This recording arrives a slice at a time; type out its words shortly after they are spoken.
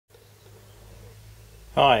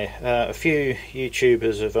Hi, a few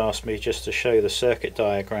YouTubers have asked me just to show the circuit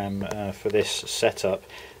diagram for this setup.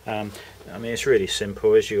 I mean, it's really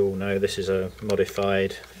simple. As you all know, this is a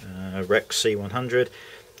modified REX C100.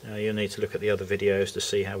 You'll need to look at the other videos to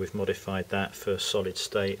see how we've modified that for solid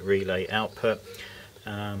state relay output.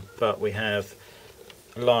 But we have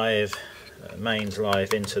live mains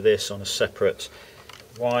live into this on a separate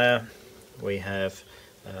wire. We have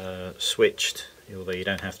switched, although you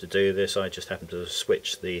don't have to do this, I just happen to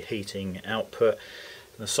switch the heating output.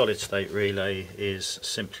 The solid state relay is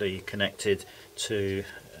simply connected to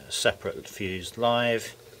a separate fused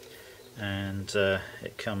live, and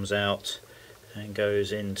it comes out and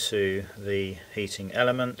goes into the heating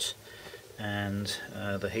element, and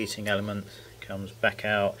the heating element comes back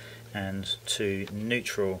out and to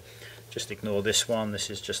neutral. Just ignore this one, this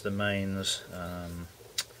is just the mains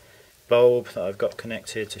bulb that I've got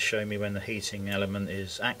connected to show me when the heating element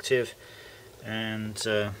is active. And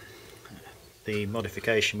the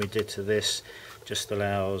modification we did to this just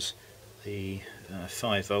allows the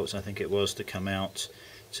 5 volts, I think it was, to come out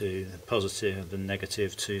to the positive and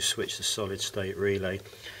negative to switch the solid state relay.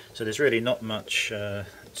 So there's really not much to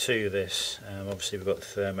this. Obviously we've got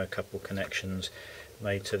the thermocouple connections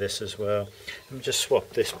made to this as well. Let me just swap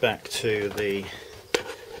this back to the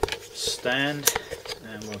stand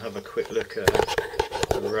and we'll have a quick look at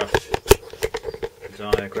the rough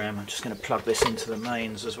diagram. I'm just going to plug this into the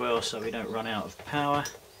mains as well so we don't run out of power.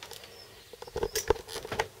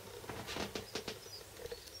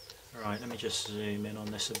 Right, let me just zoom in on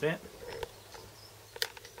this a bit.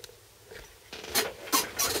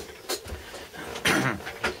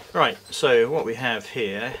 Right, so what we have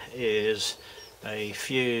here is a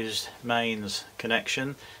fused mains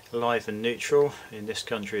connection, live and neutral. In this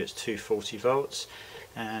country it's 240 volts,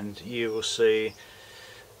 and you will see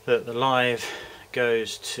that the live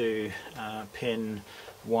goes to pin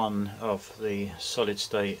 1 of the solid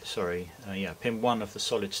state, pin 1 of the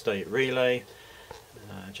solid state relay,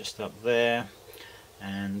 just up there.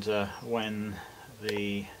 And when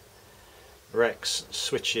the REX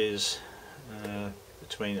switches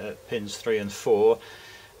between pins 3 and 4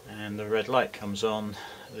 and the red light comes on,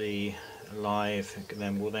 the live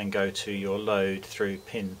will then go to your load through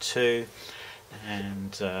pin 2,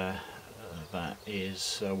 and that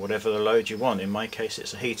is whatever the load you want. In my case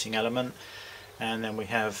it's a heating element, and then we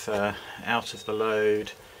have out of the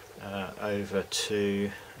load over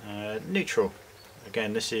to neutral.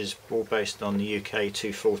 Again, this is all based on the UK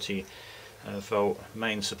 240 volt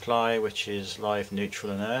main supply, which is live,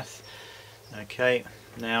 neutral and earth. Okay,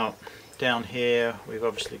 now down here we've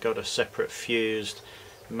obviously got a separate fused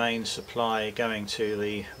main supply going to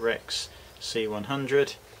the REX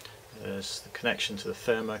C100. There's the connection to the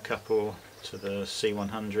thermocouple to the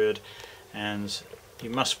C100, and you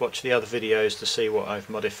must watch the other videos to see what I've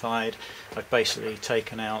modified. I've basically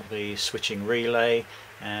taken out the switching relay,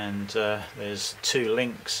 and there's 2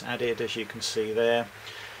 links added, as you can see there.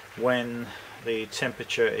 When the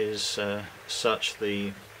temperature is such,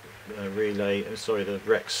 the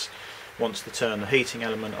REX wants to turn the heating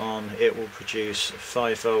element on, it will produce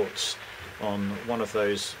 5 volts on one of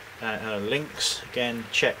those links. Again,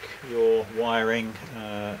 check your wiring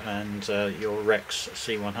and your REX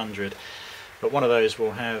C100, but one of those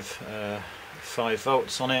will have 5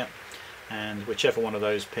 volts on it, and whichever one of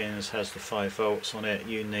those pins has the 5 volts on it,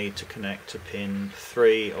 you need to connect to pin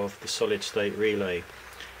 3 of the solid state relay.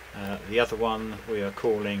 The other one we are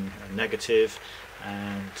calling negative,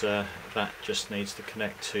 and that just needs to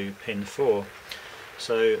connect to pin 4.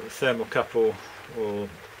 So the thermocouple will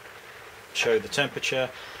show the temperature,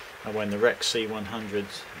 and when the REX C100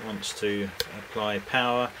 wants to apply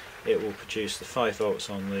power, it will produce the 5 volts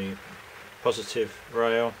on the positive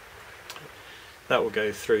rail. That will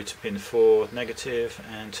go through to pin 4 negative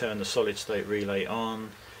and turn the solid state relay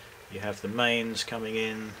on. You have the mains coming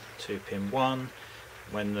in to pin 1.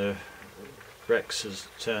 When the REX has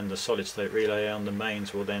turned the solid state relay on, the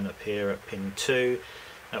mains will then appear at pin 2.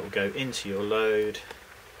 That will go into your load,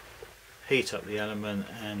 heat up the element,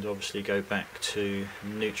 and obviously go back to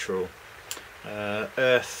neutral.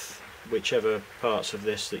 Earth whichever parts of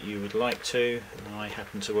this that you would like to. I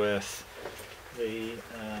happen to earth the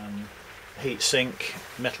heatsink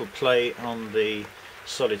metal plate on the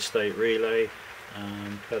solid state relay,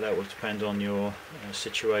 but that will depend on your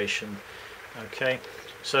situation. Okay,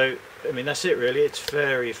 so I mean that's it really. It's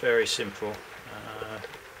very simple.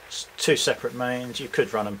 It's 2 separate mains. You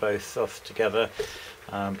could run them both off together,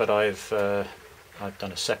 but I've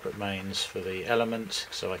done a separate mains for the element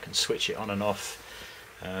so I can switch it on and off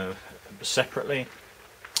separately.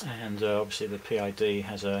 And obviously the PID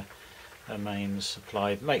has a mains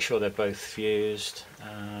applied. Make sure they're both fused.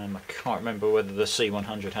 I can't remember whether the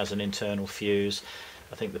C100 has an internal fuse.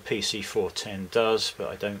 I think the PC410 does, but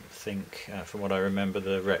I don't think, from what I remember,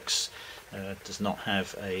 the Rex does not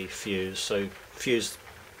have a fuse. So fuse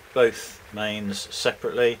both mains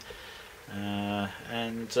separately,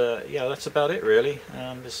 and yeah, that's about it really.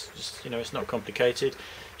 It's just, it's not complicated.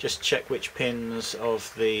 Just check which pins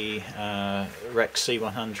of the Rex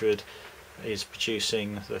C100 is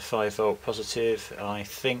producing the 5V positive. I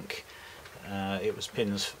think it was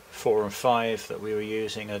pins 4 and 5 that we were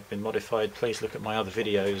using had been modified. Please look at my other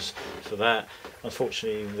videos for that.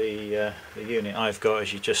 Unfortunately, the unit I've got,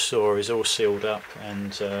 as you just saw, is all sealed up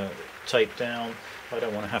and taped down. I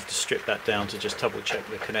don't want to have to strip that down to just double check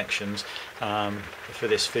the connections for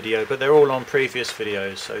this video, but they're all on previous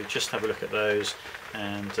videos, so just have a look at those,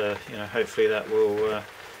 and hopefully that will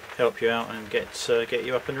help you out and get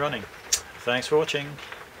you up and running. Thanks for watching.